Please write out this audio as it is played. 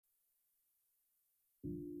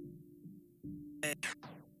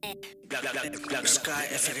Blacksky,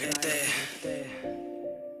 FGT,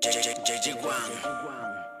 JJ1,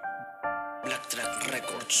 Black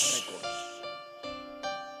Records.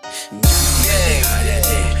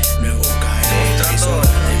 Nuevo mostrando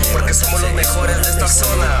porque somos los mejores de esta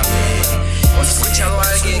zona. ¿Has escuchado a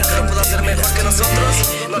alguien que lo pueda hacer mejor que nosotros?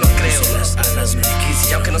 No lo creo.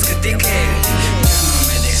 Y aunque nos critiquen,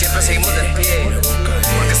 siempre seguimos de pie,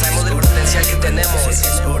 porque sabemos del potencial que tenemos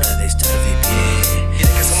y de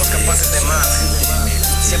que somos capaces de más.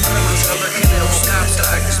 Siempre revolucionando el género,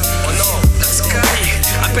 track, ¿o no? Blacksky.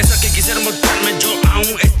 A pesar que quisieron botarme, yo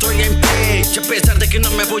aún estoy en pie. Y a pesar de que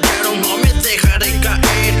no me apoyaron, no me dejaré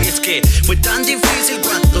caer. Y es que fue tan difícil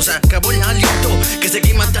cuando se acabó el aliento, que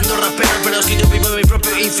seguí matando raperos, pero es que yo vivo en mi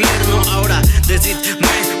propio infierno. Ahora decidme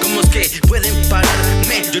cómo es que pueden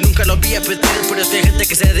pararme. Yo nunca lo había pedido, pero es que hay gente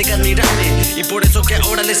que se dedica a admirarme, y por eso que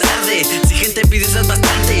ahora les arde. Si gente pide eso es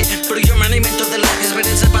bastante, pero yo me alimento de las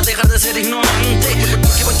experiencias para dejar de ser ignorante.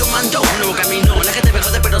 Porque voy tomando un nuevo camino. La gente me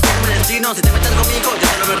jode, pero sigo mi destino. Si te metes conmigo, yo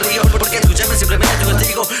solo me río, porque escucharme simplemente te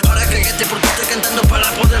contigo. Ahora cállate porque estoy cantando para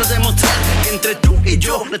poder demostrar que entre tú y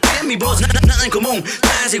yo no tiene mi voz, nada en común,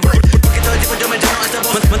 nada es igual. Porque todo el tiempo yo me lleno esta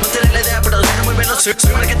voz. Mantener la idea, pero no muy veloz. Soy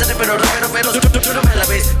marquetero, pero rapero. Tú no me la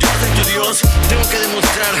ves, yo soy tu Dios. Tengo que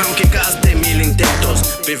demostrar, aunque gaste 1000 intentos.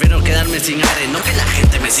 Prefiero quedarme sin aire, no que la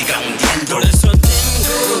gente me siga hundiendo. Por eso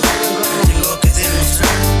tengo que demostrar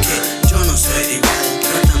que yo no soy igual,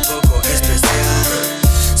 pero tampoco especial.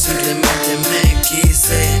 Simplemente me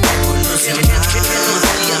quise evolucionar.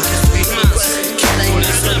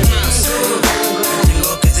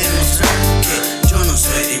 Tengo que demostrar que yo no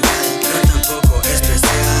soy igual, pero tampoco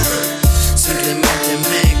especial. Simplemente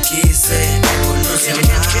me quise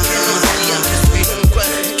evolucionar.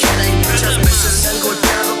 Muchas veces me han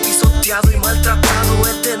golpeado, pisoteado y maltratado.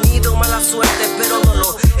 He tenido mala suerte, pero no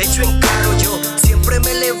lo he hecho en caro. Yo siempre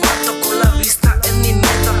me levanto con la vista en mi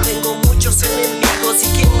meta. Tengo muchos enemigos y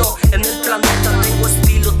quien no en el planeta. Tengo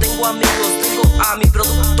estilo, tengo amigos, tengo a mi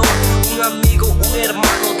productor, un amigo, un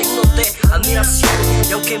hermano digno de admiración.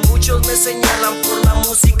 Y aunque muchos me señalan por la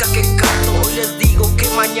música que canto, hoy les digo que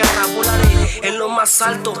mañana volaré en lo más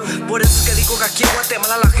alto. Por eso es que digo que aquí en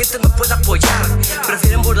Guatemala la gente no puede apoyar.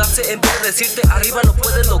 Prefieren burlarse en vez de decirte arriba lo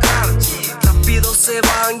puedes lograr. Rápido se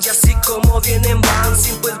van y así como vienen van,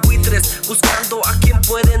 simples buitres buscando a quien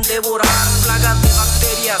pueden devorar. Plagas de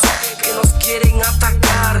bacterias que nos quieren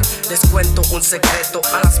atacar. Les cuento un secreto,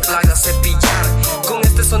 a las plagas cepillar. Con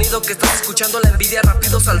este sonido que estás escuchando la envidia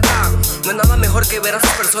rápido salta. No hay nada mejor que ver a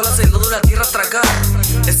esas personas el lodo de la tierra tragar.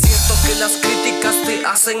 Es cierto que las críticas te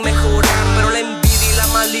hacen mejorar, pero la envidia y la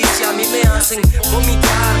malicia a mí me hacen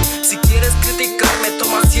vomitar. Si quieres criticarme,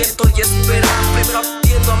 toma asiento y espera. Primero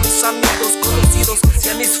atiendo a mis amigos, conocidos y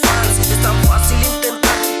a mis fans. Es tan fácil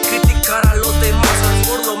intentar criticar a los demás.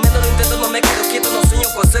 Por lo menos lo intento, no me quedo quieto, no sueño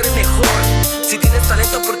con ser el mejor. Si tienes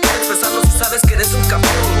talento, ¿por qué no expresarlo si sabes que eres un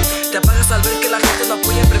campeón? Te apagas al ver que la gente no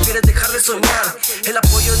apoya y prefieres dejar de soñar. El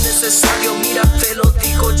apoyo es necesario, mira, te lo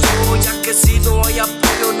digo yo, ya que si no hay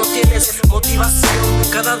apoyo no tienes motivación.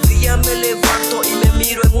 Cada día me levanto y me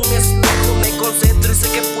miro en un espejo, me concentro y sé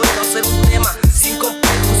que puedo hacer un tema sin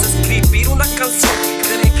complejos, escribir una canción.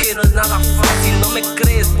 Créeme que no es nada fácil, no me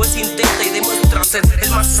crees, pues intenta y demuestra ser el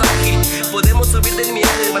más ágil. Podemos subir del miedo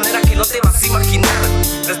de manera que no te vas a imaginar.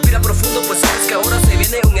 Respira profundo, pues sabes que ahora se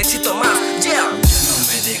viene un éxito más. Yeah. Ya no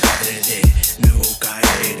me dejaré de nuevo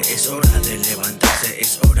caer. Es hora de levantarse,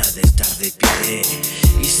 es hora de estar de pie.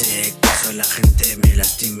 Hice caso a la gente, me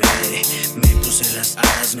lastimé. Me puse las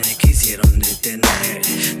alas, me quisieron detener.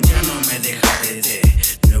 Ya no me dejaré de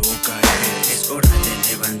nuevo caer. Es hora de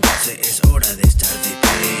levantarse, es hora de estar de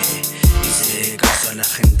pie. Hice caso a la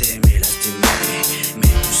gente, me lastimé. Me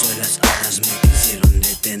puse las alas, me quisieron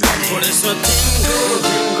detener. Por eso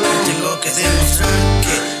tengo que demostrar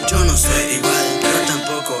que yo no soy igual, pero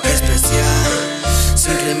tampoco especial.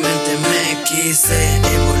 Simplemente me quise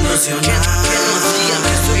evolucionar.